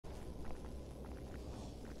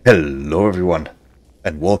Hello everyone,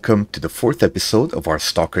 and welcome to the fourth episode of our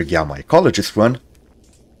Stalker Gamma Ecologist run.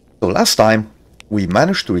 So last time, we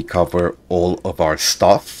managed to recover all of our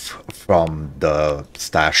stuff from the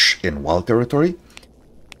stash in Wild Territory.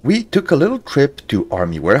 We took a little trip to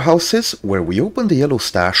army warehouses where we opened the yellow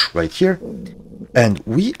stash right here, and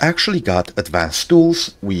we actually got advanced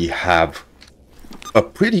tools. We have a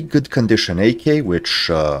pretty good condition AK, which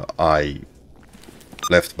I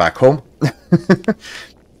left back home.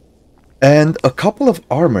 And a couple of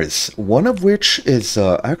armors, one of which is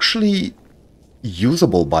actually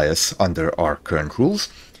usable by us under our current rules.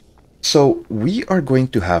 So we are going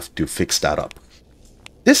to have to fix that up.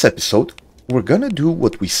 This episode, we're gonna do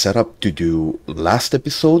what we set up to do last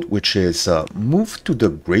episode, which is move to the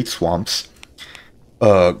Great Swamps,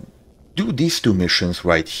 do these two missions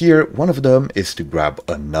right here. One of them is to grab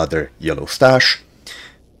another yellow stash,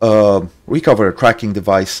 recover a tracking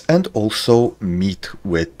device, and also meet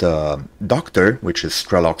with Doctor, which is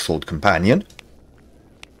Strelok's old companion.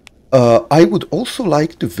 I would also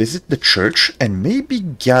like to visit the church and maybe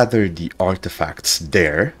gather the artifacts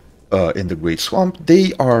there in the Great Swamp.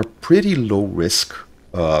 They are pretty low risk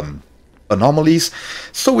anomalies,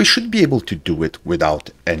 so we should be able to do it without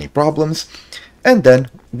any problems. And then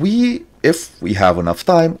if we have enough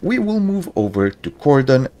time, we will move over to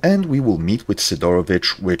Cordon and we will meet with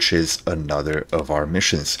Sidorovich, which is another of our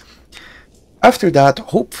missions. After that,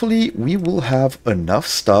 hopefully we will have enough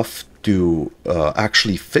stuff to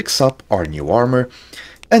actually fix up our new armor.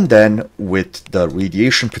 And then with the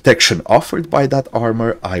radiation protection offered by that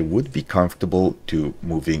armor, I would be comfortable to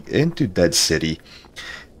moving into Dead City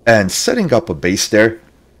and setting up a base there,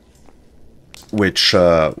 which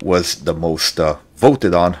was the most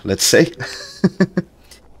voted on, let's say.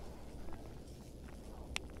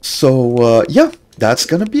 So yeah, that's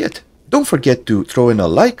gonna be it. Don't forget to throw in a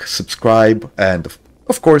like, subscribe, and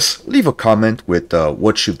of course leave a comment with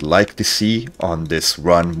what you'd like to see on this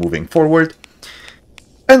run moving forward.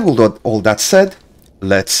 And with all that said,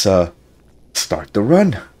 let's start the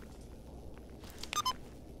run.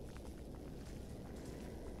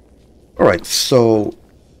 Alright, so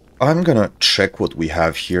I'm gonna check what we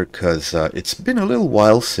have here, because it's been a little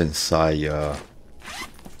while since I...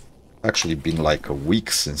 actually been like a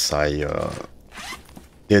week since I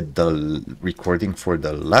did the recording for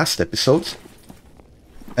the last episodes.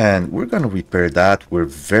 And we're gonna repair that. We're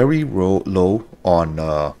very low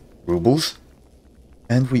on rubles.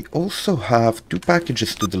 And we also have 2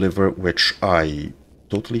 packages to deliver, which I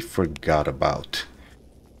totally forgot about.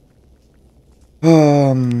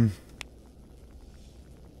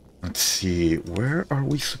 Let's see, where are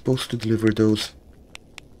we supposed to deliver those?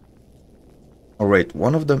 Alright,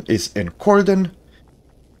 one of them is in Cordon,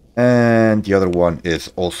 and the other one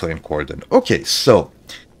is also in Cordon. Okay, so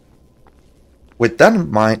with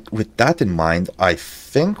that in mind, I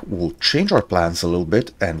think we'll change our plans a little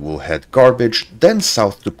bit and we'll head Garbage, then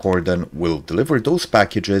south to Cordon. We'll deliver those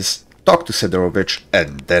packages, talk to Sidorovich,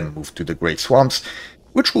 and then move to the Great Swamps,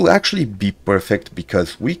 which will actually be perfect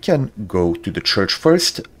because we can go to the church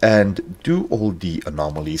first and do all the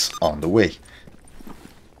anomalies on the way.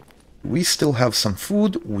 We still have some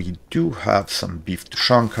food. We do have some beef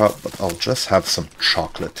tushanka, but I'll just have some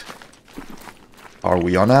chocolate. Are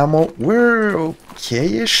we on ammo? We're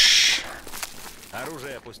okay-ish.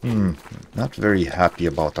 Not very happy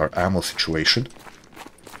about our ammo situation.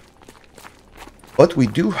 But we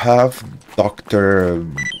do have Dr.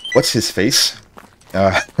 What's his face?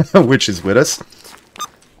 Which is with us.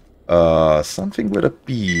 Something with a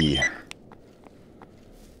P.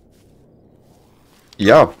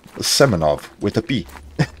 Yeah, Semenov with a P.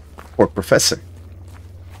 Or Professor.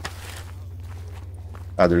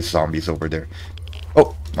 There's zombies over there.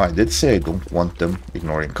 Oh, I did say I don't want them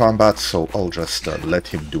ignoring combat, so I'll just let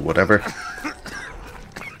him do whatever.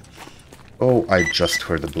 Oh, I just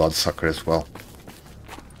heard the bloodsucker as well.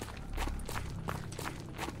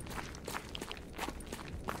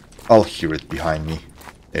 I'll hear it behind me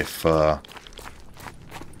if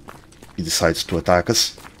he decides to attack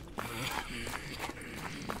us.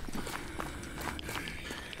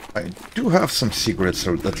 I do have some cigarettes,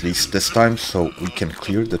 at least this time, so we can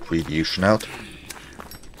clear that radiation out.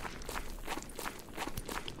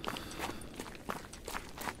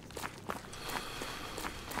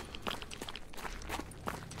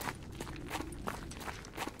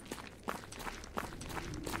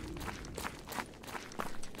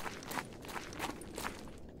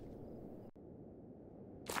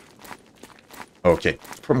 Okay,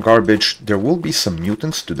 from Garbage, there will be some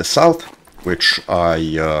mutants to the south, which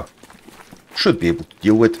I should be able to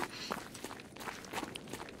deal with.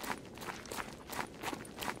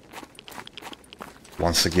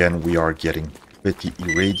 Once again, we are getting pretty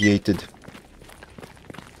irradiated.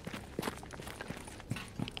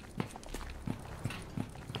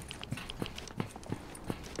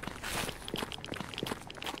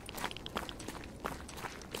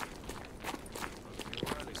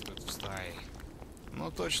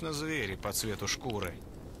 Точно звери по цвету шкуры.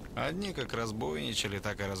 Одни как разбойничали,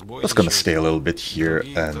 так и разбойничают. Just gonna stay a little bit here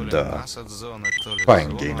and try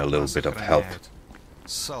and gain a little bit of health.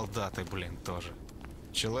 Солдаты, блин, тоже.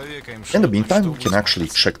 Человека им In the meantime, we can actually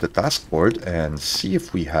check the task board and see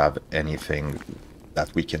if we have anything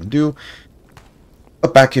that we can do. A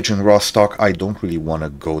package in Rostock, I don't really want to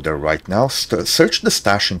go there right now. Search the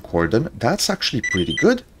stash in Cordon, that's actually pretty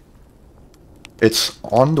good. It's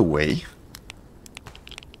on the way.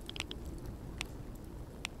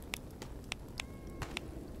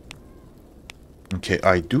 Okay,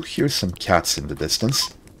 I do hear some cats in the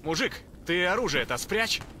distance. Мужик, ты оружие-то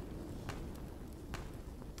спрячь.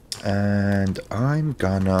 And I'm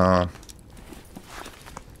gonna...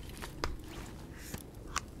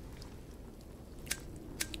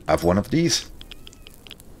 have one of these.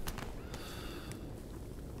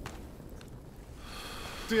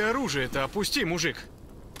 Ты оружие-то опусти, мужик.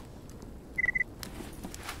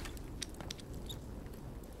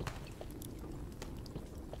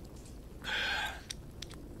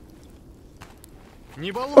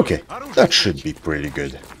 Okay, that should be pretty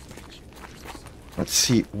good. Let's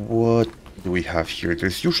see, what do we have here?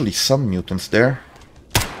 There's usually some mutants there.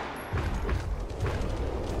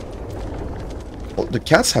 Well, the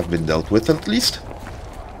cats have been dealt with at least.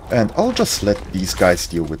 And I'll just let these guys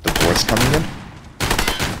deal with the boars coming in.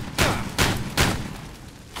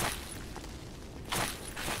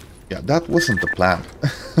 Yeah, that wasn't the plan.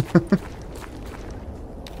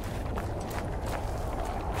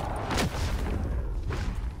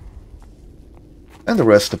 And the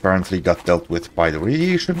rest apparently got dealt with by the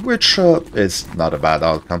radiation, which is not a bad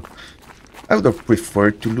outcome. I would have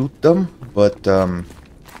preferred to loot them, but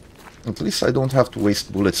at least I don't have to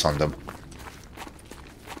waste bullets on them.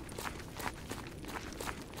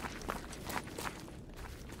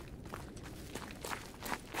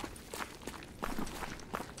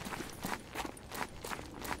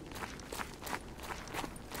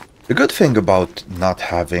 The good thing about not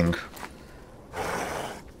having...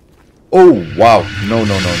 Oh, wow. No,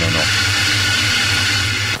 no, no, no, no.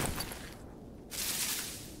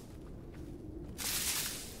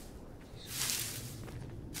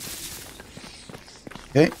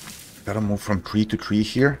 Okay, gotta move from tree to tree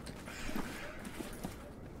here.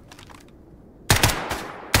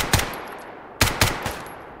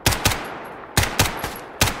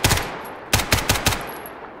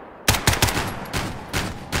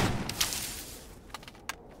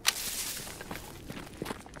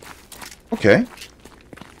 Okay.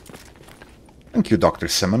 Thank you, Dr.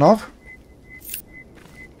 Simonov.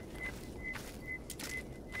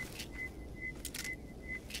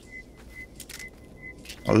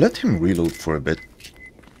 I'll let him reload for a bit.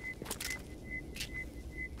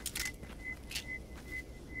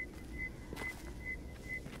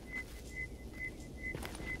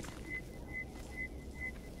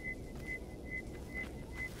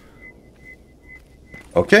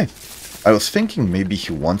 Okay. I was thinking maybe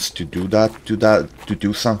he wants to do that, to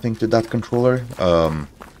do something to that controller.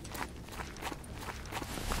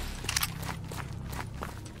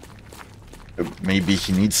 Maybe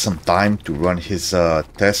he needs some time to run his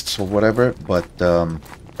tests or whatever, but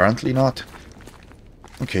apparently not.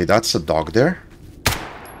 Okay, that's a dog there.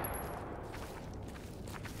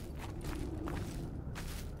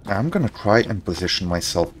 I'm gonna try and position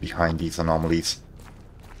myself behind these anomalies.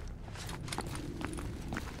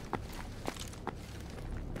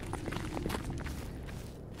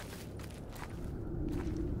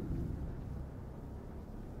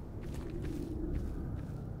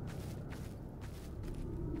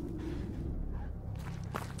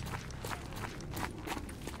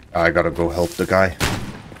 I gotta go help the guy.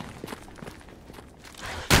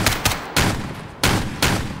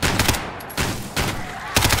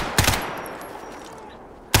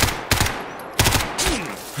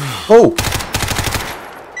 Oh!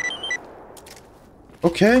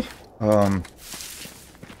 Okay.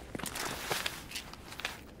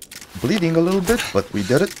 Bleeding a little bit, but we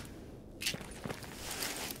did it.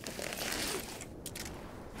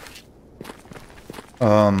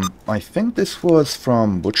 I think this was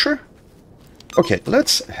from Butcher. Okay,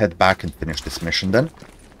 let's head back and finish this mission then.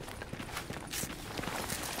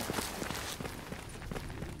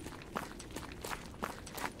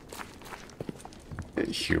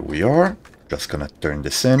 Okay, here we are. Just gonna turn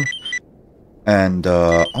this in. And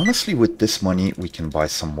honestly, with this money, we can buy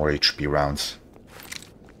some more HP rounds.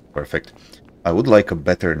 Perfect. I would like a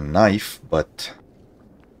better knife, but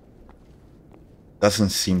doesn't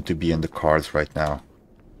seem to be in the cards right now.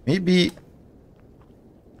 Maybe,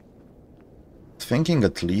 thinking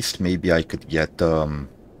at least maybe I could get a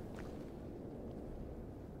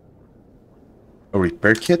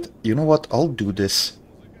repair kit. You know what? I'll do this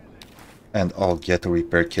and I'll get a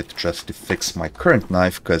repair kit just to fix my current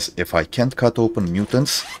knife, because if I can't cut open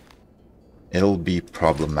mutants, it'll be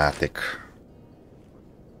problematic.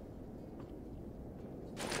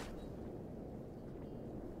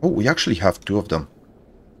 Oh, we actually have two of them.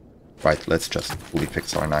 Right, let's just fully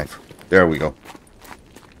fix our knife. There we go.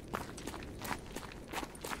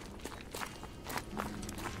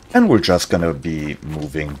 And we're just gonna be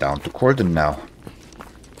moving down to Cordon now.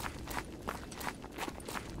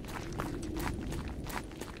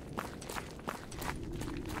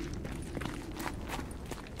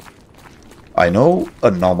 I know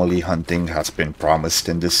anomaly hunting has been promised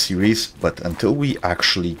in this series, but until we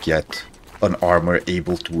actually get an armor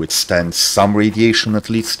able to withstand some radiation at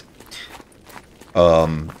least,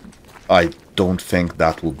 I don't think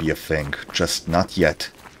that will be a thing. Just not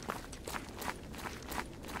yet.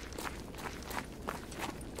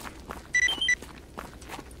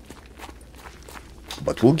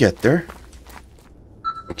 But we'll get there.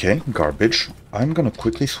 Okay, garbage. I'm gonna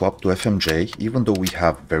quickly swap to FMJ, even though we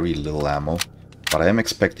have very little ammo. But I am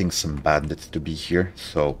expecting some bandits to be here,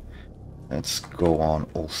 so let's go on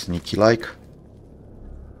all sneaky-like.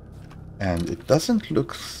 And it doesn't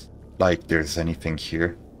look like there's anything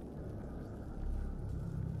here.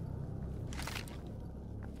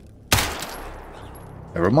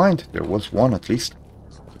 Never mind, there was one at least.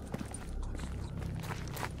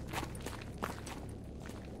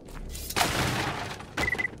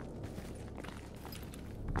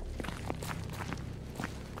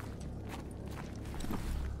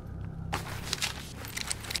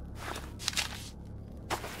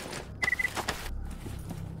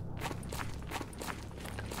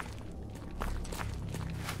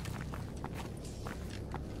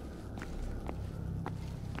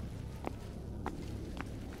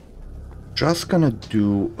 Just gonna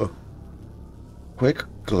do a quick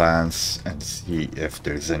glance and see if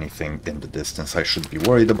there's anything in the distance I should be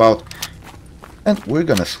worried about. And we're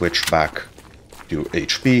gonna switch back to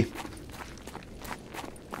HP.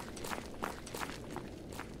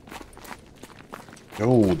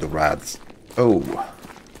 Oh, the rats. Oh.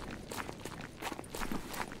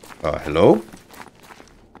 Hello?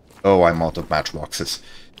 Oh, I'm out of matchboxes.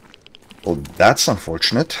 Well, that's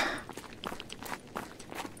unfortunate.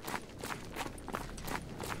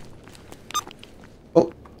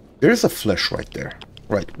 There's a flesh right there.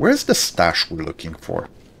 Right, where's the stash we're looking for?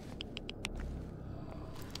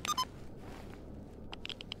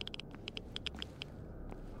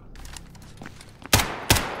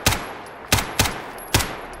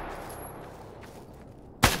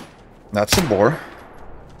 That's a boar.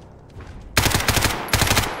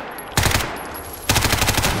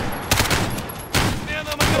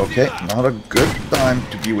 Okay, not a good time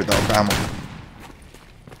to be without ammo.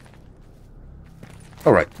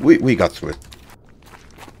 Alright, we got through it.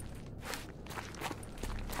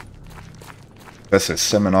 Professor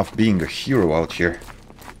Semenov being a hero out here.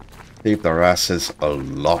 Saved our asses a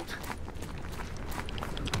lot.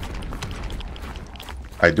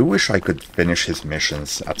 I do wish I could finish his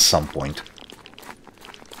missions at some point.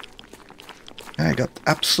 I got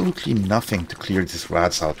absolutely nothing to clear these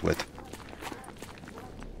rats out with.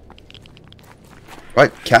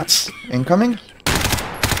 Right, cats incoming.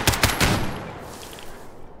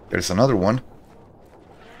 There's another one.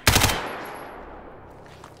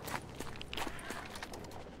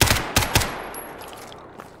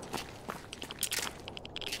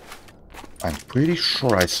 I'm pretty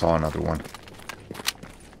sure I saw another one.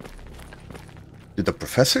 Did the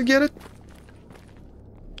professor get it?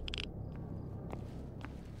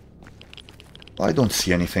 I don't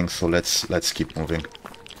see anything, so let's keep moving.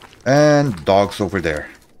 And dogs over there.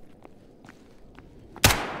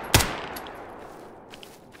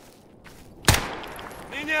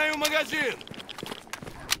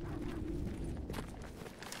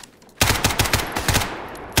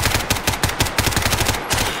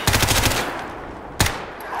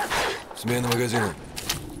 Смена магазина.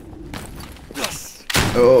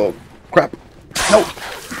 Oh, crap. No.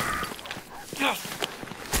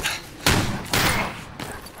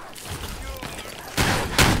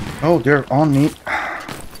 Oh, they're on me.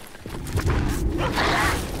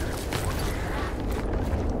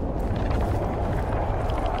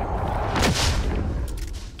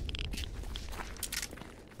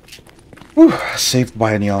 Whew, saved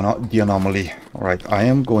by the anomaly. Alright, I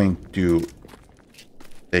am going to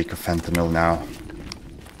take a fentanyl now.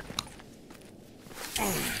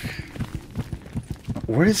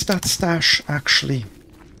 Where is that stash, actually?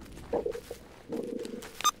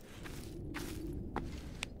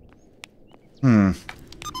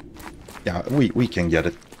 Yeah, we can get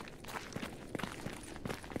it.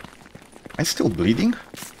 I'm still bleeding?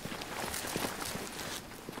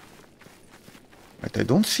 Right, I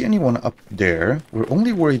don't see anyone up there. We're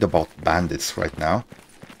only worried about bandits right now.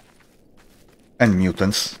 And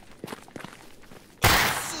mutants.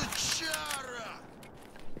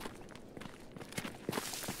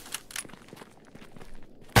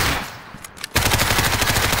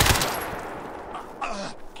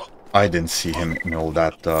 I didn't see him in all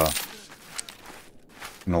that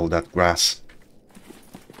grass.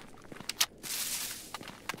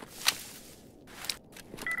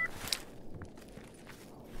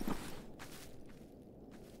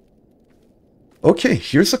 Okay,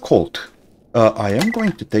 here's a Colt. I am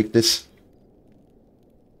going to take this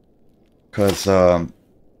because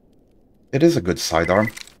it is a good sidearm.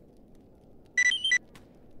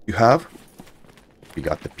 You have? We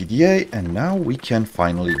got the PDA, and now we can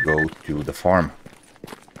finally go to the farm.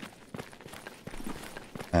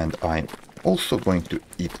 And I'm also going to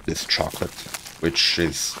eat this chocolate, which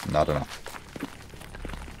is not enough.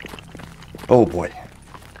 Oh boy.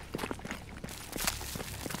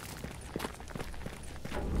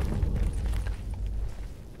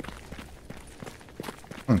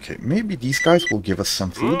 Okay, maybe these guys will give us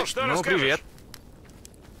some food. Ну, привет.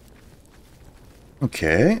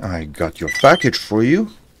 Okay, I got your package for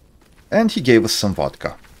you. And he gave us some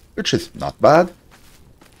vodka, which is not bad.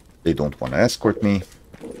 They don't want to escort me.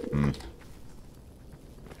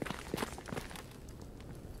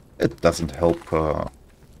 It doesn't help.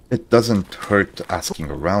 It doesn't hurt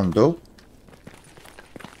asking around, though.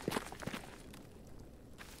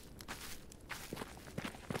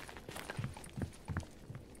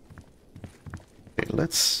 Okay,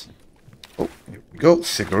 let's... Oh, here we go.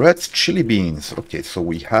 Cigarettes, chili beans. Okay, so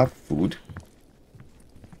we have food.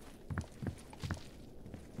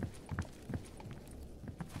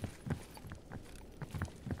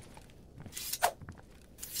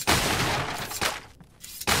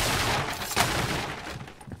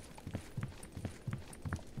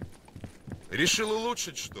 Решил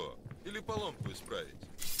улучшить что? Или поломку исправить?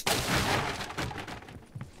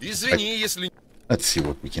 Извини, если... Let's see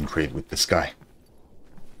what we can trade with this guy.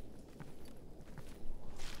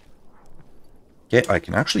 Okay, I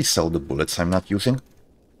can actually sell the bullets I'm not using.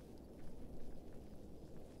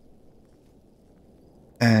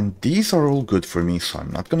 And these are all good for me, so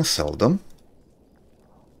I'm not gonna sell them.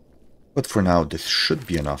 But for now, this should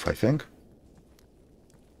be enough, I think.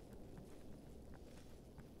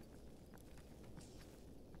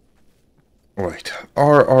 Right,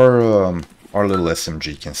 our little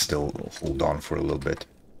SMG can still hold on for a little bit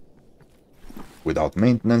without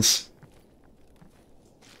maintenance.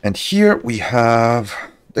 And here we have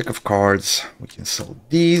a deck of cards. We can sell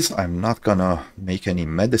these. I'm not gonna make any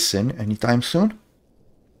medicine anytime soon.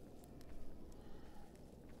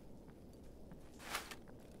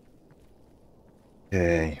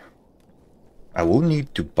 Okay. I will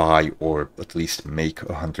need to buy or at least make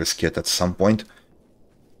a hunter's kit at some point.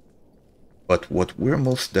 But what we're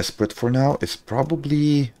most desperate for now is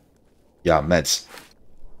probably... yeah, meds.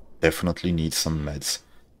 Definitely need some meds.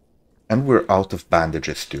 And we're out of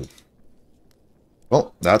bandages too.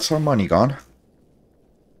 Well, that's our money gone.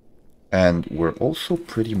 And we're also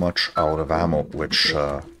pretty much out of ammo, which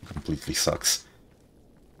completely sucks.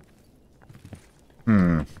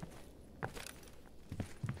 You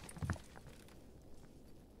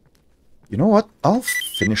know what? I'll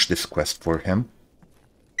finish this quest for him.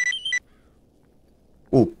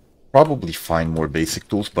 We'll probably find more basic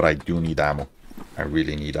tools, but I do need ammo. I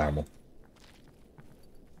really need ammo.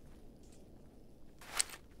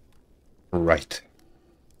 Right.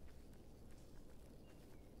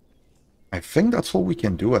 I think that's all we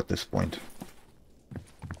can do at this point.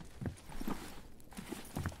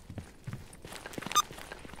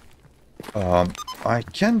 I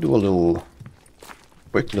can do a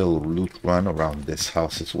quick little loot run around this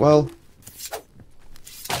house as well.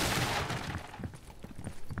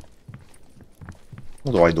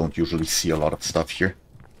 Although I don't usually see a lot of stuff here.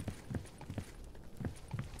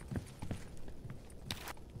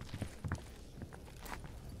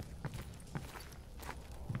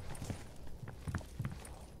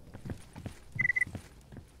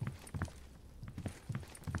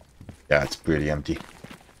 Yeah, it's pretty empty.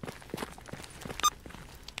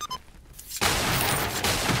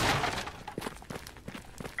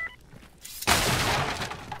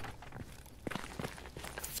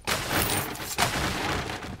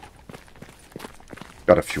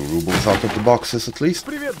 Got a few rubles out of the boxes at least.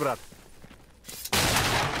 Привет, брат.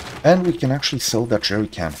 And we can actually sell that jerry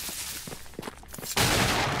can.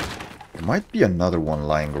 There might be another one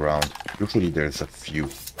lying around. Usually there's a few.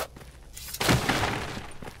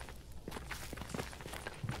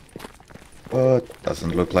 But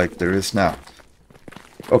doesn't look like there is now.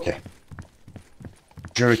 Okay.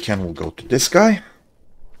 Jerry can will go to this guy.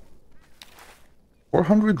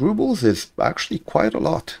 400 rubles is actually quite a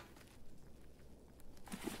lot.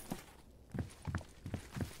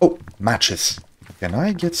 Oh, matches. Can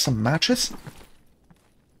I get some matches?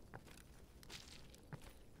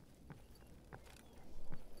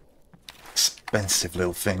 Expensive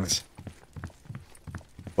little things.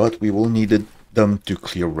 But we will need them to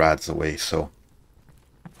clear rats away, so...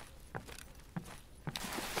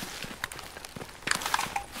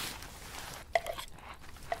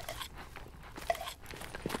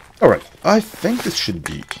 Alright, I think this should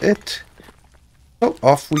be it. So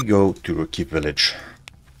off we go to Rookie Village.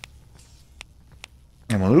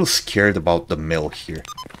 I'm a little scared about the mill here.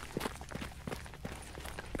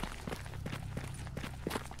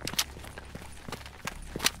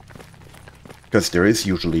 Because there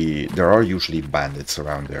are usually bandits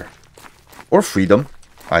around there. Or freedom.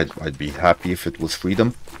 I'd be happy if it was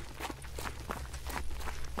freedom.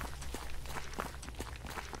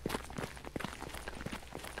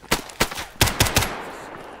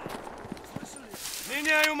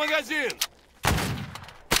 Меняю магазин.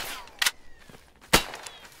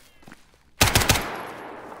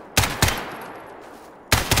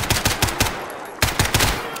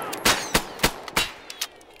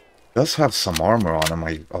 Does have some armor on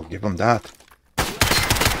him, I'll give him that.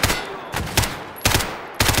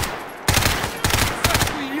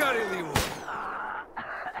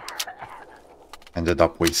 Ended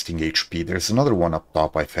up wasting HP. There's another one up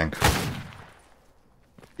top, I think.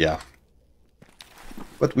 Yeah.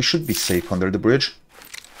 But we should be safe under the bridge.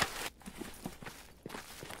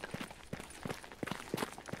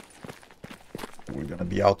 We're gonna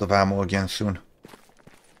be out of ammo again soon.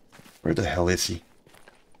 Where the hell is he?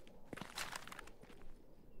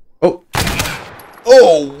 Oh!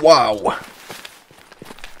 Oh, wow!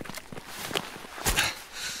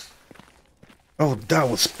 Oh, that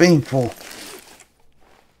was painful.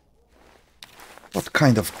 What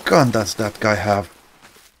kind of gun does that guy have?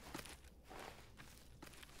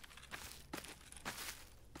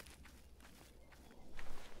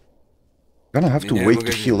 Gonna have to wait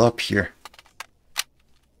to heal up here.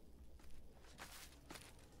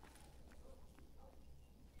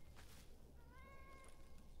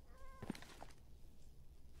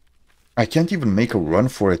 I can't even make a run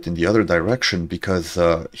for it in the other direction because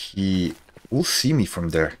he will see me from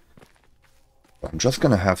there. I'm just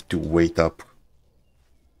gonna have to wait up.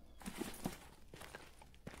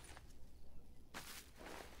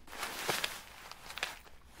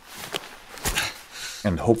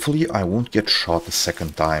 And hopefully I won't get shot a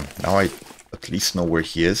second time. Now I at least know where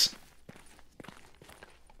he is.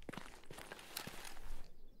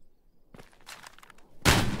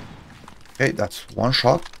 Okay, that's one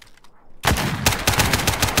shot.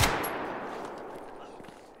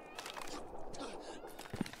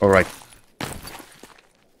 Alright.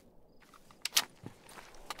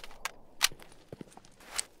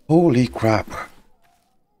 Holy crap.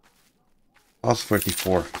 Plus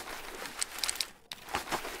 34.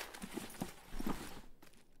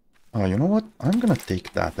 Oh, you know what? I'm gonna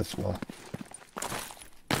take that as well.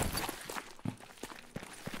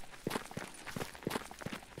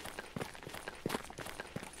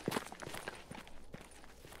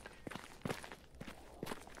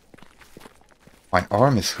 My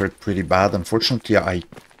arm is hurt pretty bad. Unfortunately, I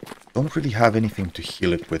don't really have anything to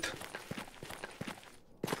heal it with.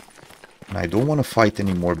 And I don't want to fight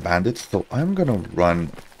any more bandits, so I'm gonna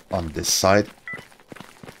run on this side.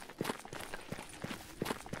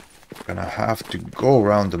 Gonna have to go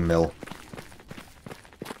around the mill.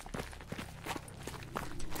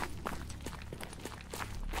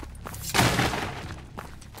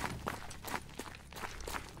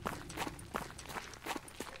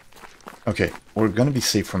 Okay, we're gonna be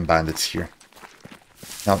safe from bandits here.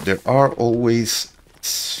 Now, there are always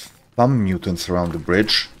some mutants around the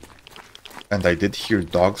bridge. And I did hear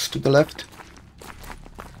dogs to the left.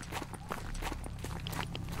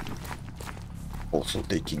 Also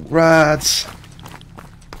taking rats.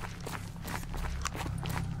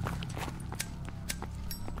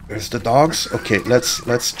 There's the dogs. Okay,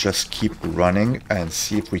 let's just keep running and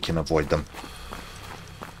see if we can avoid them.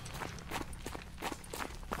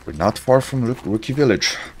 We're not far from Rookie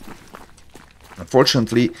Village.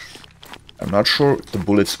 Unfortunately, I'm not sure the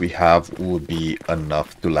bullets we have will be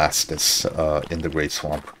enough to last us in the Great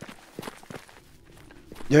Swamp.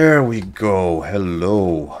 There we go.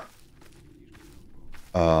 Hello.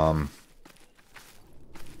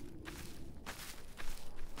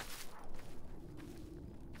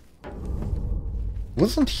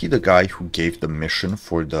 Wasn't he the guy who gave the mission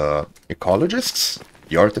for the ecologists?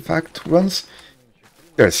 The artifact runs?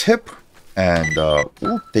 There's Hip, and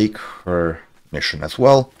we'll take her mission as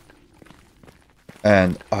well.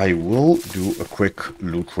 And I will do a quick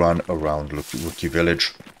loot run around Rookie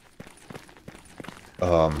Village.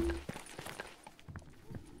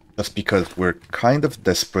 Just because we're kind of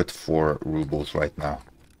desperate for rubles right now.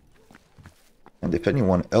 And if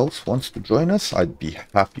anyone else wants to join us, I'd be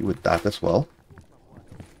happy with that as well.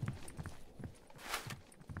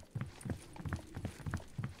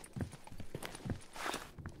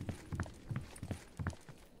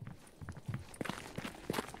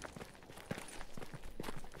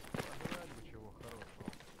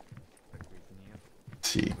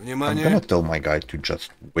 See, I'm gonna tell my guy to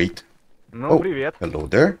just wait. Ну, привет. Hello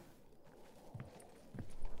there.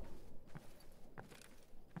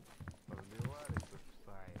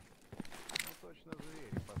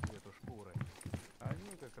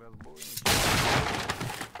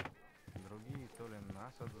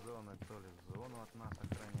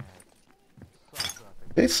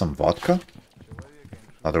 Okay, some vodka.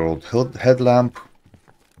 Another old headlamp.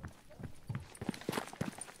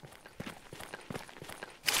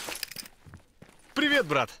 Привет,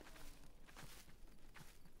 брат.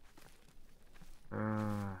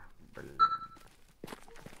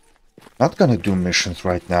 Not gonna do missions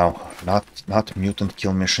right now. Not mutant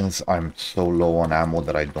kill missions. I'm so low on ammo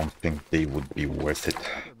that I don't think they would be worth it.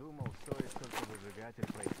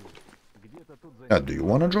 Do you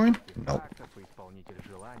wanna join? No.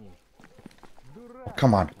 Oh,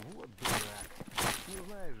 come on.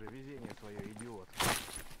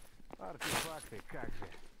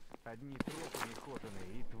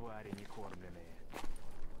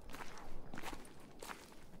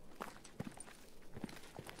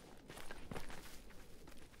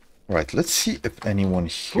 Right, let's see if anyone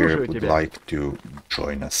here would like to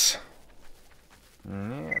join us.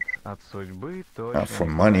 Нет, от судьбы For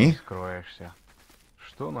money. скроешься.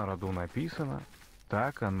 Что на роду написано,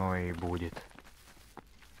 так оно и будет.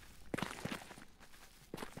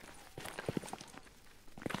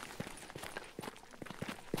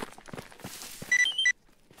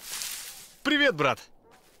 Привет, брат.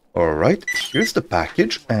 Alright, here's the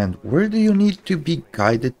package, and where do you need to be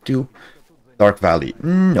guided to? Dark Valley.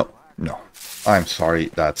 No. I'm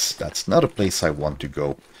sorry, that's not a place I want to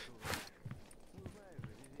go.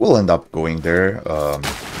 We'll end up going there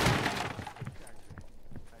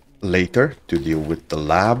later to deal with the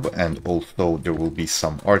lab, and also there will be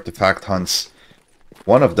some artifact hunts.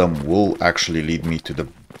 One of them will actually lead me to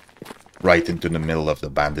right into the middle of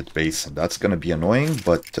the bandit base, and that's gonna be annoying,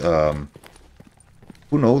 but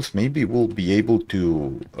who knows, maybe we'll be able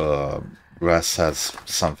to dress as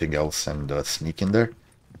something else and sneak in there.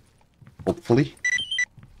 Hopefully.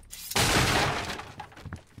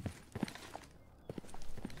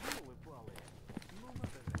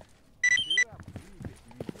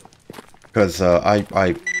 Because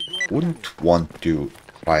I wouldn't want to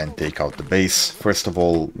try and take out the base. First of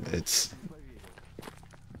all, it's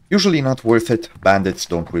usually not worth it. Bandits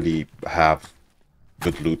don't really have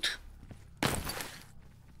good loot.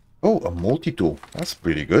 Oh, a multi-tool. That's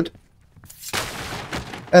pretty good.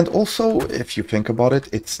 And also, if you think about it,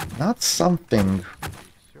 it's not something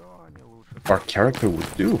our character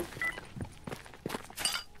would do.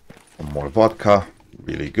 Some more vodka,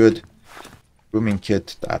 really good. Grooming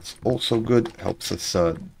kit, that's also good. Helps us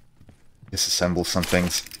disassemble some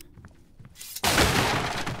things.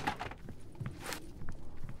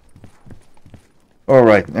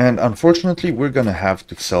 Alright, and unfortunately we're gonna have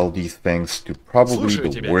to sell these things to probably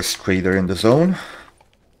the worst trader in the zone.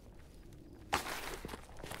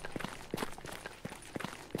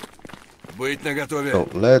 So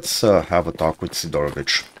let's have a talk with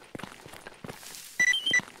Sidorovich.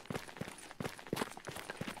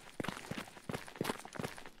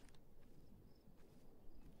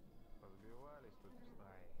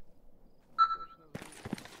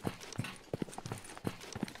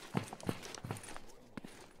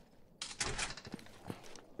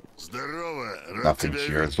 Nothing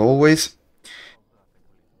here as always.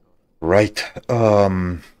 Right,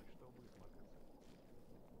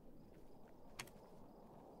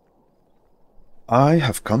 I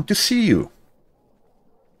have come to see you.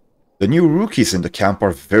 The new rookies in the camp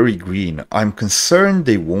are very green. I'm concerned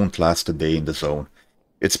they won't last a day in the zone.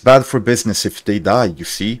 It's bad for business if they die, you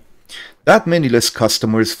see. That many less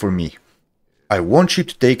customers for me. I want you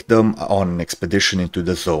to take them on an expedition into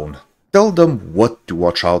the zone. Tell them what to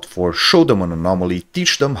watch out for, show them an anomaly,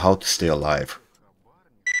 teach them how to stay alive.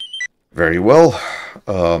 Very well.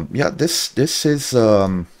 Yeah, this is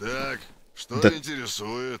Так, что the-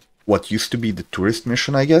 интересует? what used to be the tourist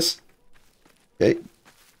mission, I guess. Okay.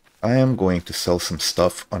 I am going to sell some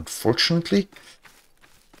stuff, unfortunately.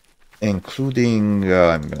 Including,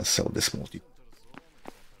 I'm gonna sell this multi.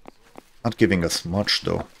 Not giving us much,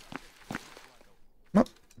 though. Nope,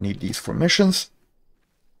 need these for missions.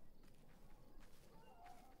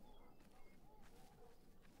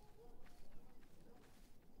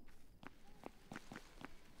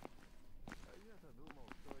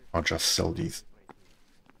 I'll just sell these.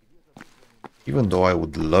 Even though I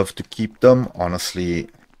would love to keep them, honestly,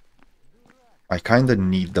 I kinda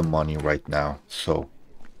need the money right now, so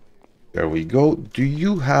there we go. Do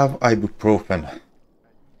you have ibuprofen?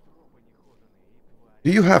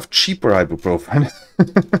 Do you have cheaper ibuprofen?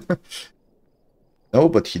 No,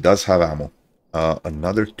 but he does have ammo.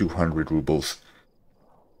 Another 200 rubles.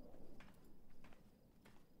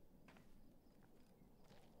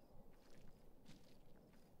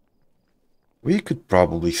 We could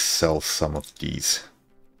probably sell some of these.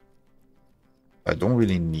 I don't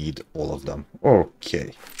really need all of them.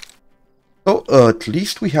 Okay. So, at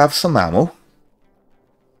least we have some ammo.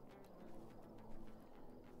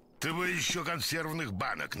 Ты бы еще консервных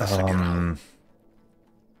банок насобирал.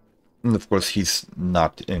 And of course, he's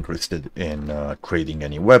not interested in trading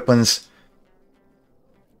any weapons.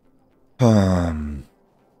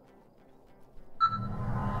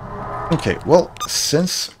 Okay, well,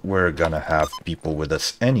 since we're gonna have people with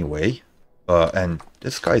us anyway, and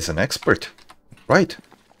this guy's an expert, right?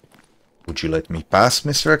 Would you let me pass,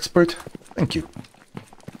 Mr. Expert? Thank you.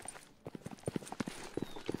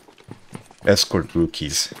 Escort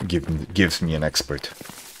rookies gives me an expert.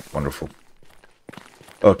 Wonderful.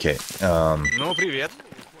 Okay, Ну, привет.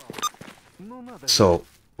 so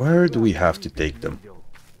where do we have to take them?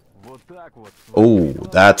 Oh,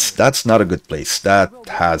 that's not a good place. That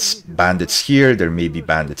has bandits here, there may be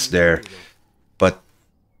bandits there, but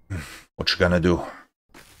what you gonna do?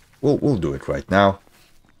 We'll do it right now.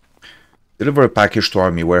 Deliver a package to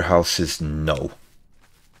army warehouses? No.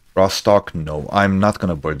 Raw stock? No. I'm not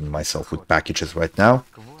gonna burden myself with packages right now.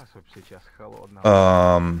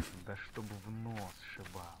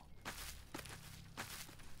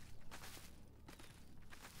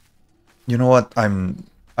 You know what?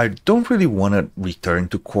 I don't really want to return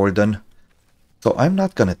to Cordon, so I'm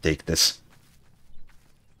not gonna take this.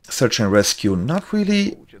 Search and rescue, not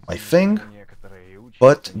really my thing,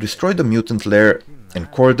 but destroy the mutant lair in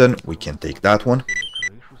Cordon, we can take that one.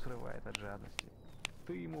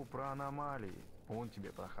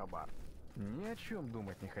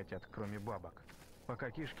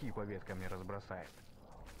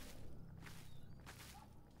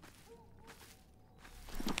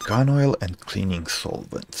 Gun oil and cleaning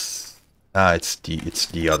solvents. Ah, it's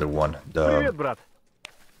the other one, the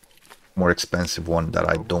more expensive one that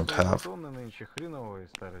I don't have.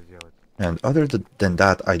 And other than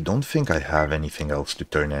that, I don't think I have anything else to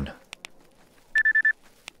turn in.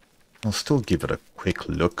 I'll still give it a quick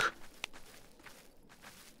look.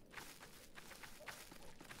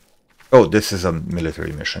 Oh, this is a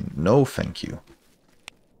military mission. No, thank you.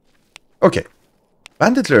 Okay.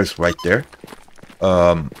 Bandit lair is right there.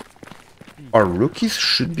 Our rookies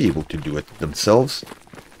should be able to do it themselves.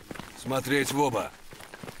 Смотреть в оба.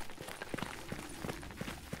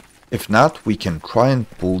 If not, we can try and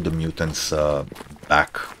pull the mutants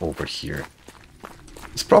back over here.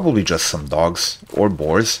 It's probably just some dogs or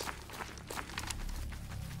boars.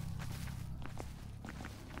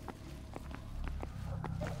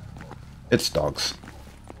 It's dogs.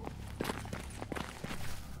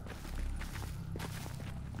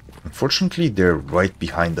 Unfortunately, they're right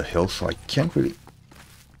behind the hill, so I can't really...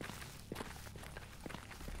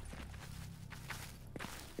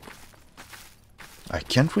 I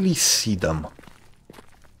can't really see them.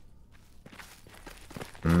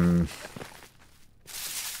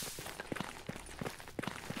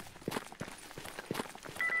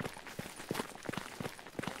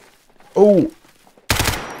 Oh!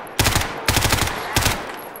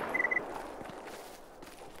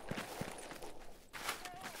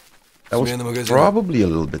 That was probably a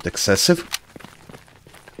little bit excessive.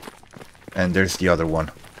 And there's the other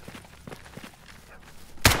one.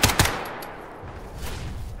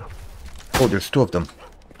 Oh, there's two of them.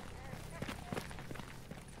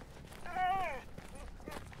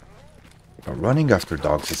 Running after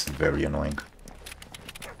dogs is very annoying.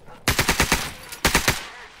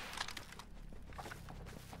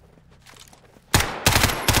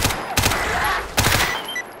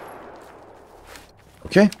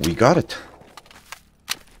 Okay, we got it.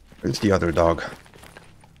 Where's the other dog?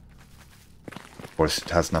 Of course, it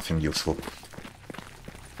has nothing useful.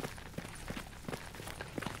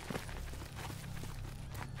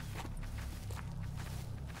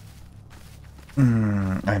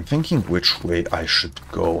 I'm thinking which way I should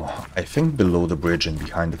go. I think below the bridge and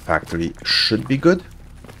behind the factory should be good.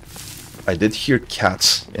 I did hear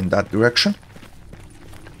cats in that direction.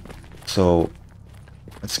 So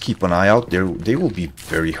let's keep an eye out. They will be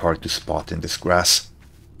very hard to spot in this grass.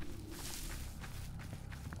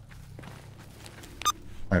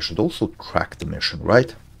 I should also track the mission,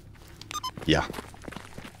 right? Yeah.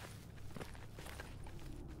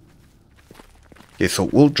 Okay, so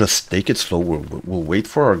we'll just take it slow. We'll wait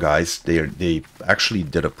for our guys. They actually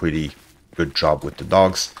did a pretty good job with the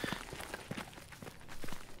dogs.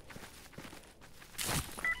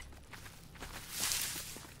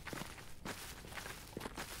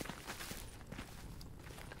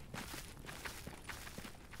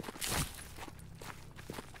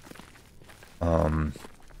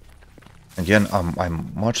 Again,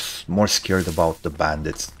 I'm much more scared about the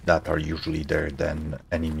bandits that are usually there than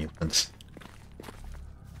any mutants.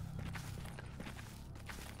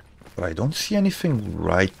 But I don't see anything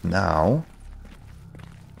right now.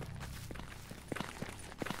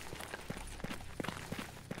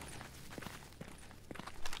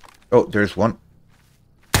 Oh, there's one.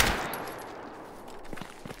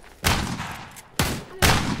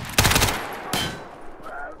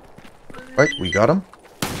 Right, we got him.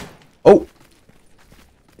 Oh!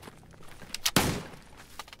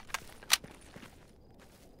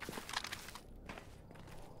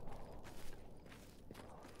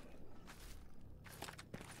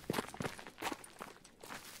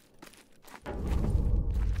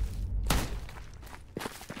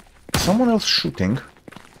 Someone else shooting.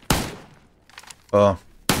 The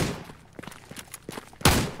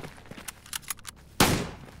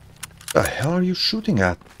hell are you shooting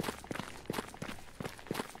at?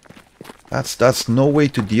 That's no way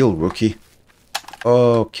to deal, rookie.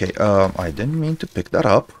 Okay, I didn't mean to pick that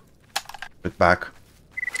up. Put it back.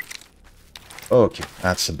 Okay,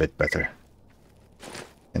 that's a bit better.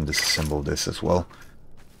 And disassemble this as well.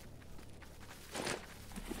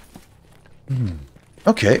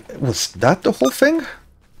 Okay, was that the whole thing?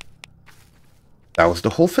 That was the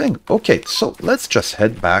whole thing. Okay, so let's just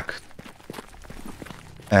head back.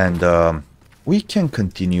 And we can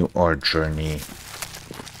continue our journey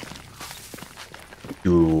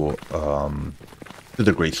to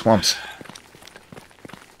the Great Swamps.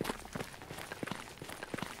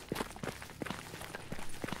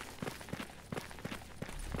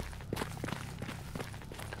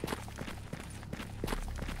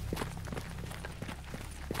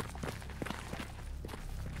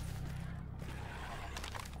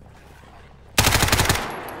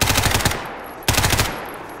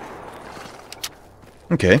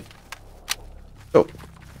 Okay. So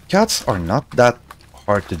cats are not that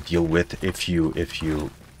hard to deal with if you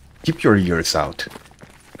keep your ears out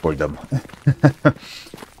for them.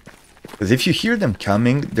 Because if you hear them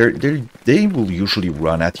coming, they will usually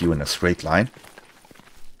run at you in a straight line.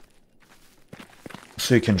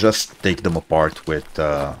 So you can just take them apart with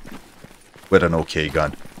an OK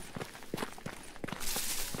gun.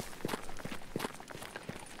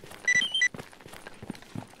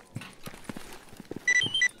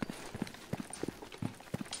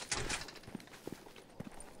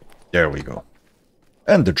 There we go.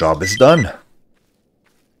 And the job is done.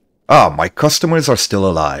 Ah, my customers are still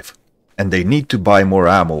alive. And they need to buy more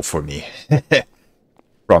ammo for me.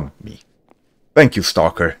 From me. Thank you,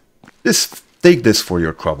 Stalker. Take this for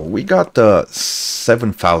your trouble. We got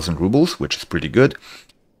 7,000 rubles, which is pretty good.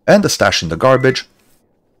 And a stash in the garbage.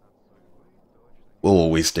 We'll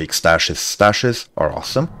always take stashes. Stashes are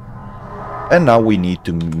awesome. And now we need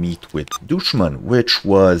to meet with Dushman, which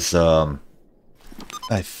was...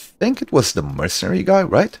 I think it was the mercenary guy,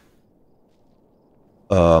 right?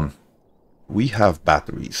 We have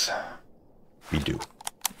batteries. We do.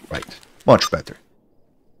 Right. Much better.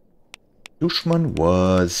 Dushman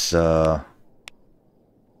was... Oh,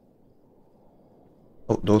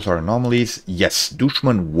 those are anomalies. Yes,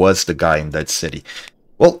 Dushman was the guy in that city.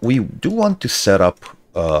 Well, we do want to set up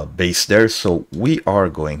a base there, so we are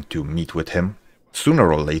going to meet with him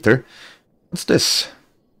sooner or later. What's this?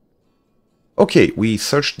 Okay, we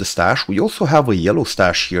searched the stash. We also have a yellow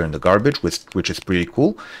stash here in the garbage, which is pretty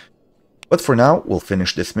cool. But for now, we'll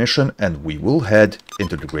finish this mission and we will head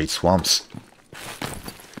into the Great Swamps.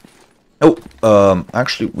 Oh,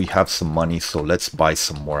 actually, we have some money, so let's buy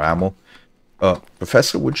some more ammo.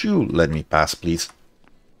 Professor, would you let me pass, please?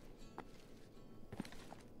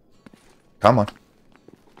 Come on.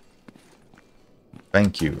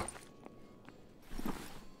 Thank you.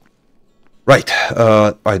 Right,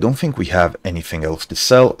 I don't think we have anything else to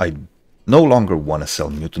sell. I no longer want to sell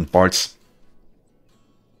mutant parts.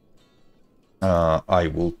 I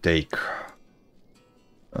will take...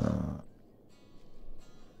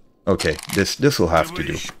 okay, this will have to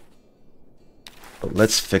do. But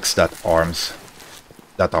let's fix that arm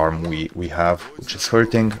we have, which is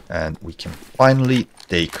hurting, and we can finally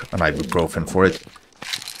take an ibuprofen for it.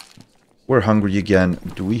 We're hungry again.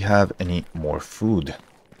 Do we have any more food?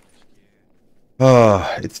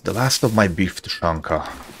 It's the last of my beef tushanka,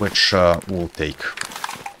 which we'll take.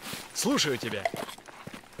 Слушаю тебя.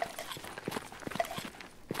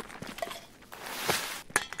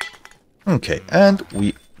 Okay, and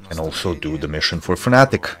we can also do the mission for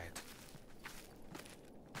Fanatic.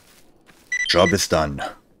 Job is done.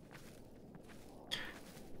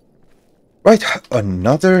 Right,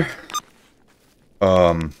 another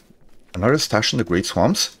stash in the Great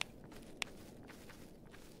Swamps.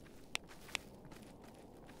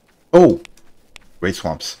 Oh, Great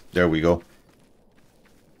Swamps. There we go.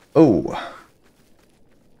 Oh.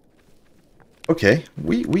 Okay,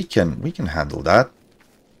 we can handle that.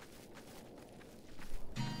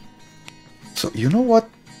 So you know what?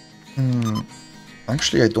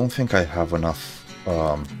 Actually, I don't think I have enough.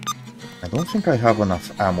 I don't think I have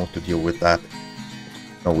enough ammo to deal with that.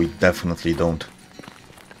 No, we definitely don't.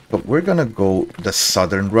 But we're gonna go the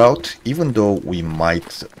southern route, even though we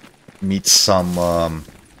might meet some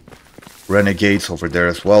renegades over there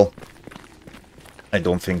as well. I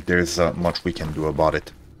don't think there's much we can do about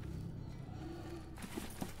it.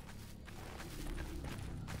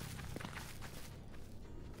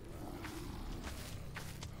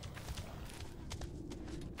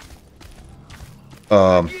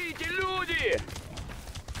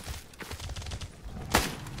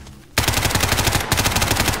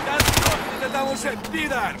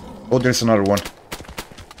 Oh, there's another one.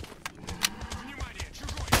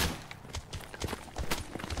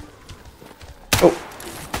 Oh.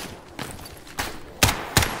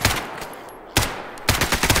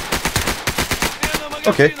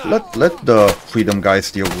 Okay, let the freedom guys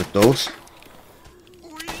deal with those.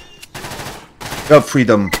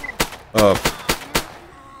 Freedom,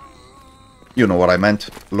 you know what I meant,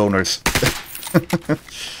 loners.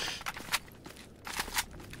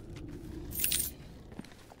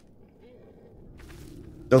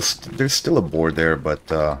 There's still a board there, but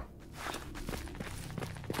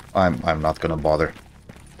I'm not gonna bother.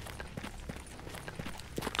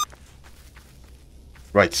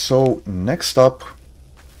 Right, so next up,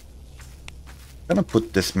 I'm gonna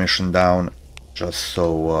put this mission down just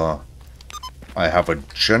so I have a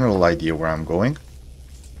general idea where I'm going.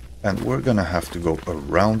 And we're gonna have to go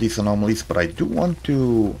around these anomalies, but I do want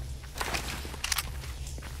to...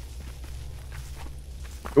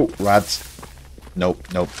 Oh, rats. Nope,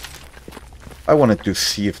 nope. I wanted to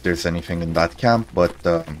see if there's anything in that camp, but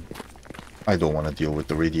I don't want to deal with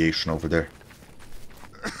the radiation over there.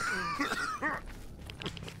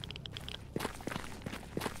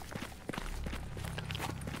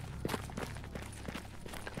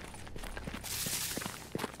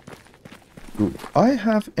 Do I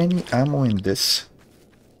have any ammo in this?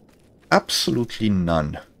 Absolutely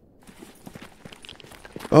none.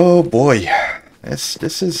 Oh boy.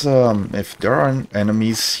 This is, if there are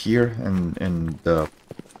enemies here in the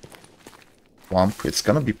swamp, it's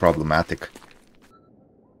gonna be problematic.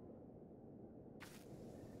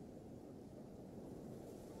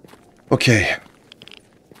 Okay,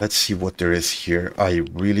 let's see what there is here. I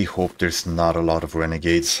really hope there's not a lot of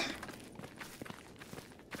renegades.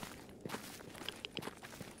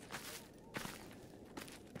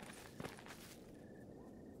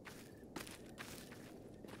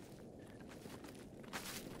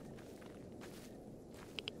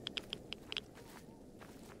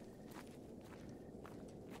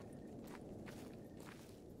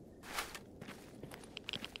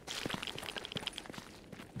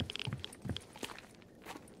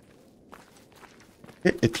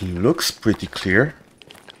 It looks pretty clear.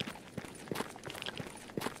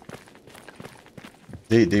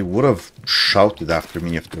 They would have shouted after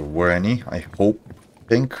me if there were any. I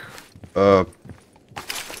think,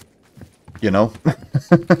 you know.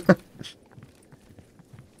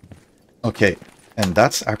 Okay, and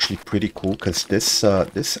that's actually pretty cool because this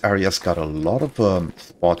area's got a lot of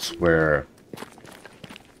spots where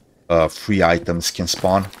free items can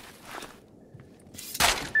spawn.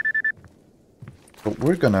 But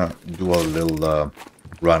we're gonna do a little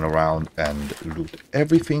run around and loot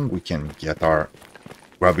everything we can get our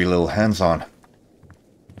grubby little hands on.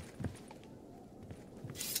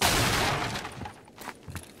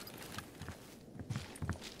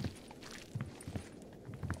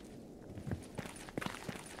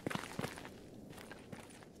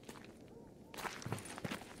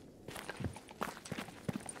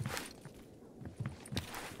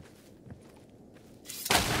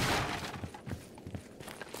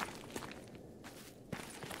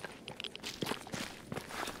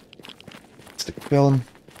 film.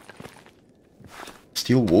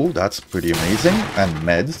 Steel wool, that's pretty amazing. And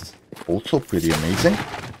meds, also pretty amazing.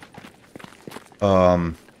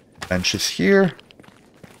 Benches here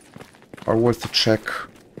are worth a check.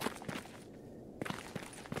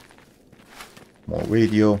 More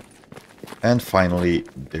radio. And finally,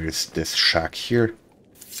 there's this shack here.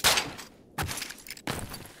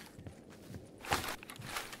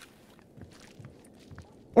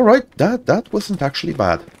 Alright, that wasn't actually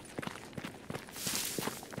bad.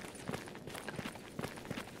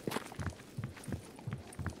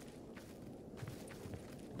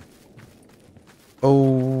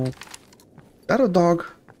 Oh, that a dog?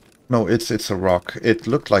 No, it's a rock. It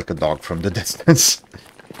looked like a dog from the distance.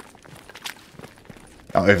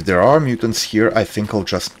 Now, if there are mutants here, I think I'll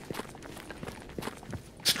just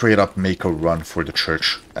straight up make a run for the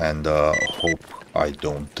church and hope I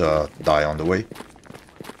don't die on the way.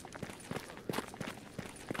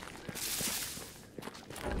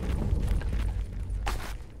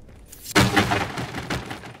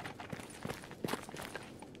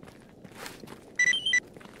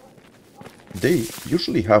 They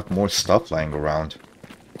usually have more stuff lying around.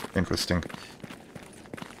 Interesting.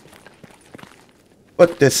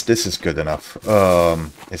 But this is good enough.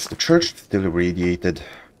 Is the church still irradiated?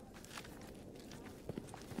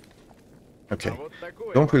 Okay.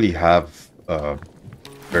 Don't really have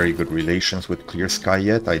very good relations with Clear Sky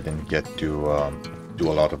yet. I didn't get to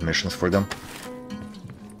do a lot of missions for them.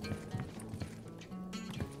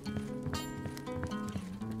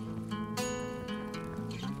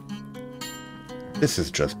 This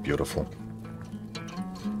is just beautiful.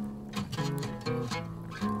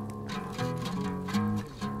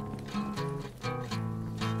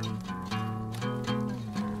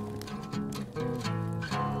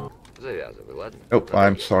 Oh,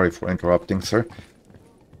 I'm sorry for interrupting, sir.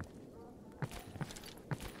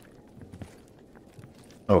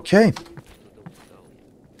 Okay.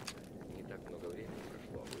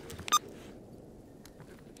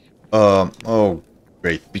 Oh,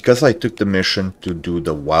 great. Because I took the mission to do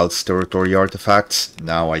the Wilds Territory artifacts,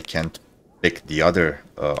 now I can't pick the other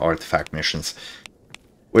artifact missions.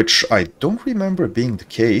 Which I don't remember being the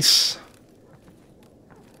case.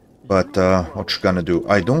 But what you gonna do?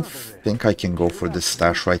 I don't think I can go for this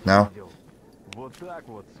stash right now.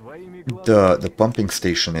 The pumping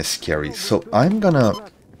station is scary, so I'm gonna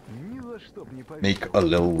make a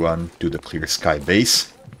little run to the Clear Sky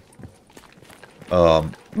base.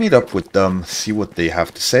 Meet up with them, see what they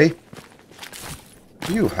have to say.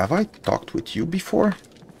 You, have I talked with you before?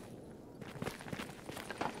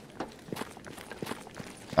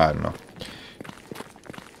 I don't know.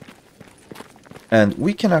 And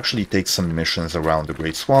we can actually take some missions around the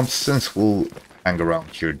Great Swamps, since we'll hang around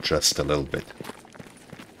here just a little bit.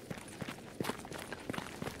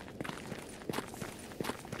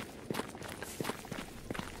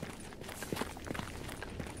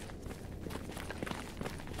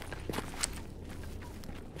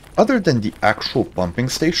 Other than the actual pumping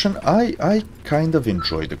station, I kind of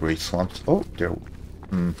enjoy the Great Swamps. Oh, they're...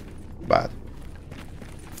 bad.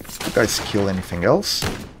 Did you guys kill anything else?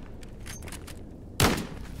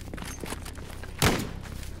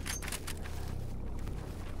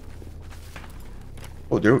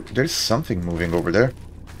 Oh, there's something moving over there.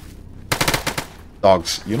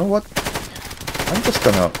 Dogs. You know what? I'm just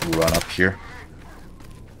gonna run up here.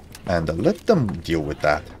 And let them deal with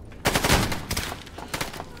that.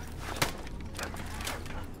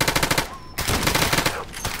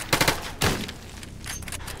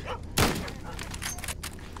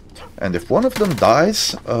 And if one of them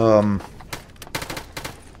dies, I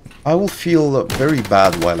will feel very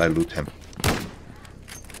bad while I loot him.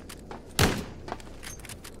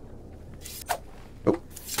 Oh.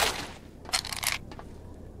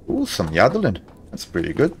 Ooh, some Yadolin. That's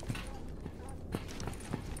pretty good.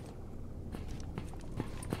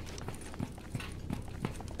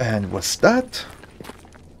 And what's that?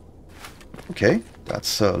 Okay,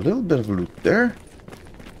 that's a little bit of loot there.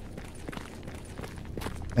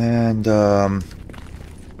 And I'm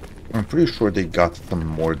pretty sure they got some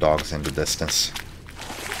more dogs in the distance.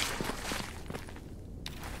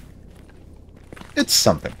 It's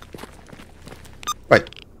something. Right.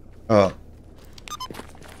 Why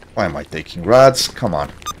am I taking rads? Come on.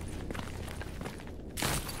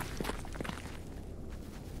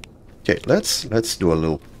 Okay, let's do a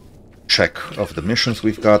little check of the missions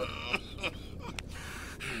we've got.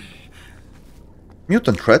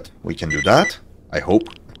 Mutant threat, we can do that, I hope.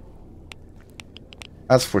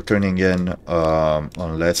 As for turning in,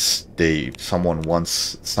 unless someone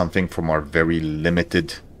wants something from our very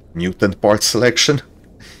limited mutant part selection.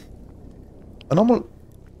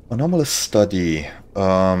 Anomalous study.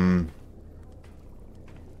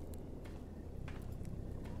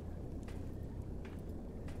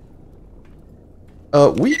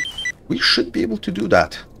 We should be able to do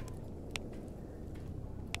that.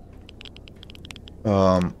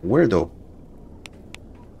 Where though?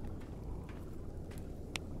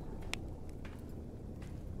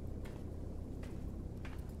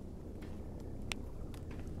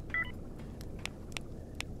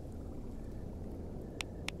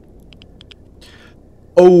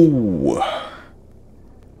 Oh.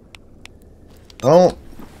 Well,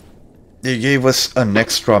 they gave us an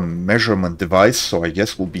extra measurement device, so I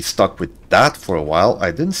guess we'll be stuck with that for a while.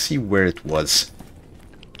 I didn't see where it was.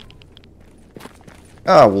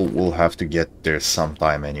 Ah, we'll have to get there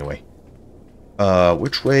sometime anyway.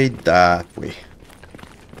 Which way? That way.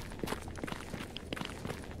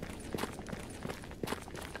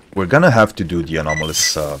 We're gonna have to do the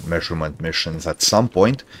anomalous measurement missions at some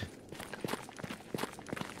point.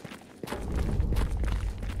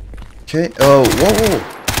 Okay, oh, whoa!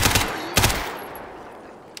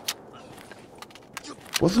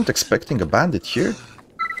 Wasn't expecting a bandit here.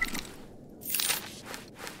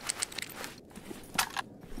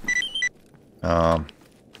 I'm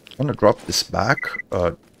gonna drop this back.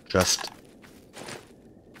 Just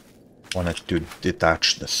wanted to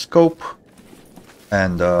detach the scope.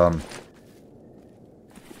 And, oh,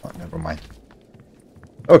 never mind.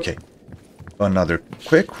 Okay. Another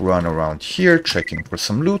quick run around here, checking for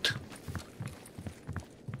some loot.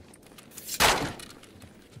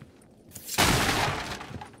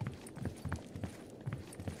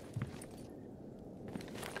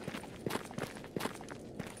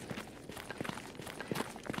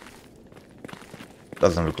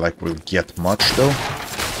 Doesn't look like we'll get much though.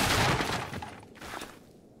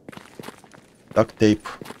 Duct tape.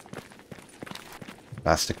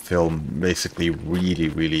 Plastic film, basically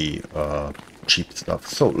really cheap stuff.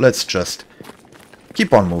 So let's just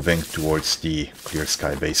keep on moving towards the clear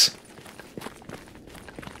sky base.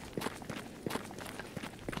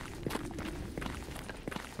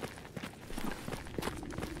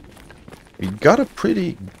 We got a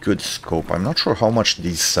pretty good scope. I'm not sure how much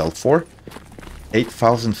these sell for.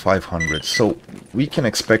 8,500. So we can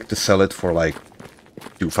expect to sell it for like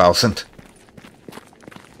 2,000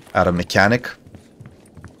 at a mechanic.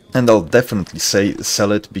 And I'll definitely say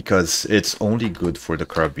sell it because it's only good for the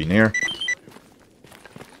carabiner,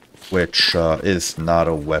 which is not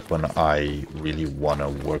a weapon I really want to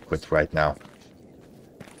work with right now.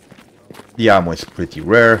 The ammo is pretty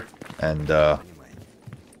rare, and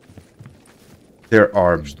there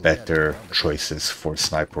are better choices for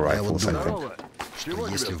sniper rifles, I think.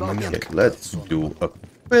 Okay, let's do a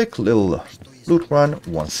quick little loot run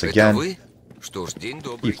once again.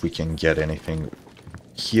 If we can get anything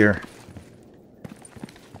here.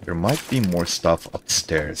 There might be more stuff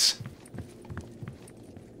upstairs.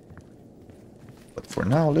 But for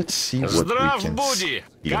now, let's see what we can steal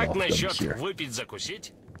off them here.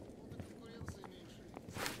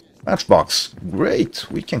 Matchbox.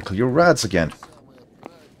 Great! We can clear rads again.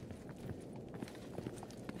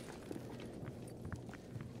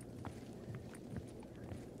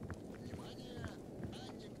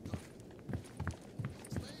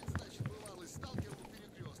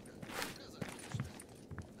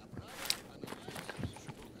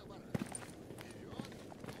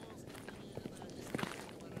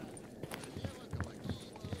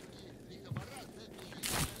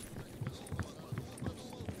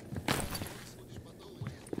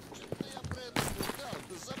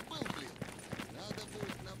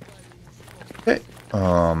 Okay,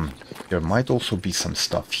 there might also be some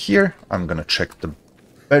stuff here. I'm gonna check the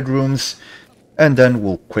bedrooms, and then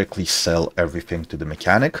we'll quickly sell everything to the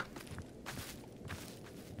mechanic.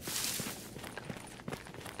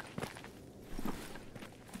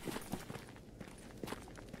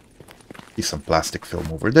 See some plastic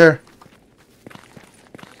film over there.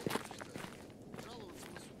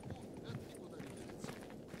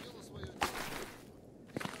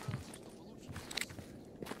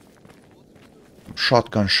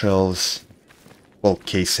 Shotgun shells, well,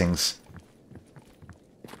 casings,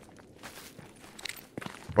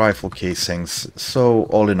 rifle casings. So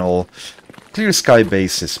all in all, Clear Sky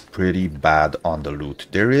Base is pretty bad on the loot.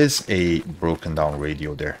 There is a broken down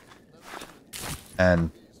radio there,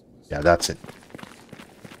 and yeah, that's it.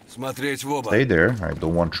 Stay there. I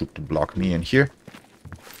don't want you to block me in here.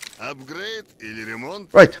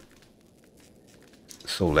 Right.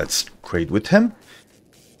 So let's trade with him.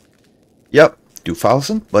 Yep.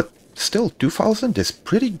 2,000, but still 2,000 is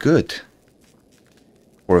pretty good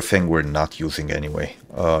for a thing we're not using anyway.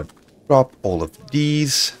 Drop all of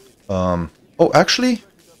these. Oh, actually,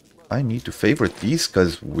 I need to favorite these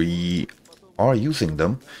because we are using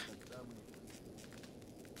them.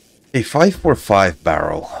 A 545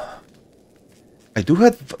 barrel. I do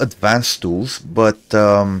have advanced tools, but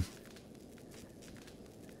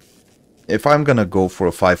if I'm gonna go for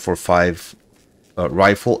a 545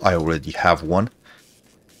 rifle, I already have one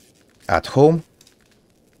at home.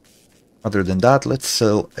 Other than that, let's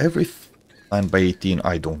sell everything. 9x18,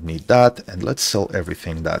 I don't need that, and let's sell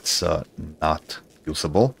everything that's not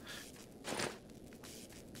usable.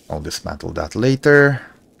 I'll dismantle that later.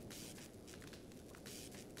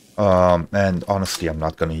 And honestly, I'm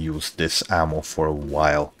not gonna use this ammo for a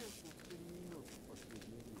while.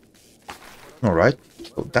 Alright,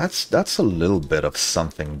 so that's a little bit of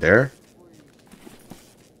something there.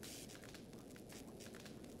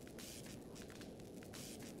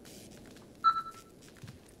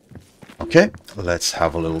 Okay, let's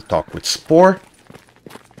have a little talk with Spore.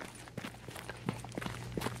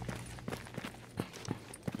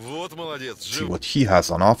 See what he has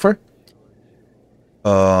on offer.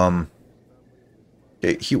 Okay,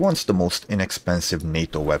 he wants the most inexpensive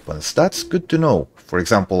NATO weapons. That's good to know. For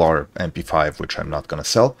example, our MP5, which I'm not gonna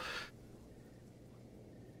sell.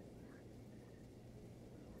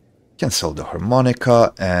 Can sell the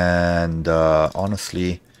harmonica, and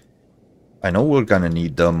honestly, I know we're gonna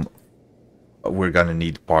need them. We're gonna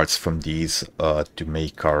need parts from these to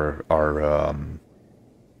make our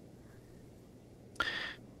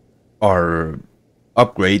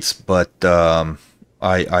upgrades, but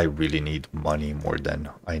I really need money more than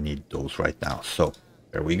I need those right now. So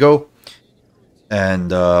there we go.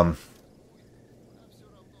 And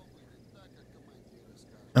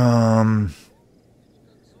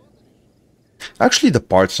actually, the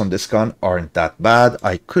parts on this gun aren't that bad.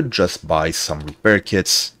 I could just buy some repair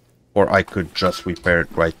kits. Or I could just repair it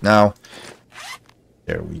right now.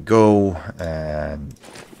 There we go. And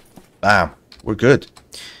bam, we're good.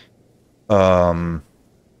 And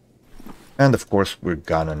of course, we're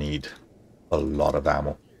gonna need a lot of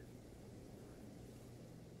ammo.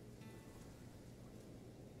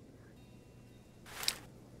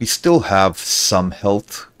 We still have some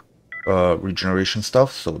health regeneration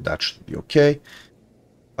stuff, so that should be okay.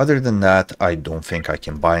 Other than that, I don't think I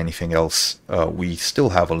can buy anything else. We still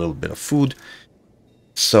have a little bit of food.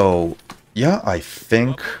 So, yeah, I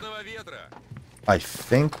think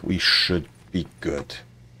we should be good.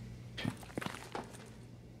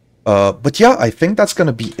 But yeah, I think that's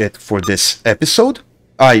gonna be it for this episode.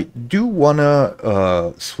 I do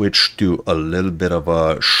wanna switch to a little bit of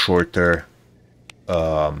a shorter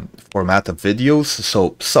format of videos,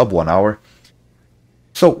 so sub 1 hour.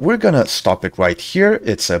 So we're gonna stop it right here.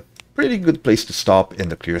 It's a pretty good place to stop in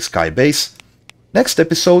the Clear Sky base. Next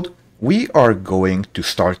episode, we are going to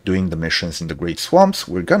start doing the missions in the Great Swamps.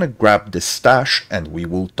 We're gonna grab this stash and we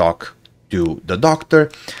will talk to the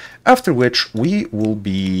doctor, after which we will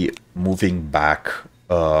be moving back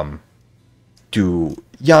to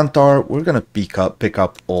Yantar. We're gonna pick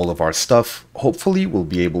up all of our stuff. Hopefully we'll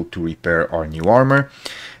be able to repair our new armor,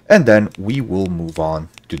 and then we will move on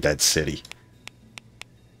to Dead City.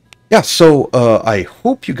 Yeah, so I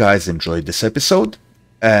hope you guys enjoyed this episode,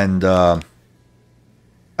 and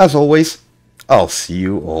as always, I'll see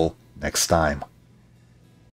you all next time.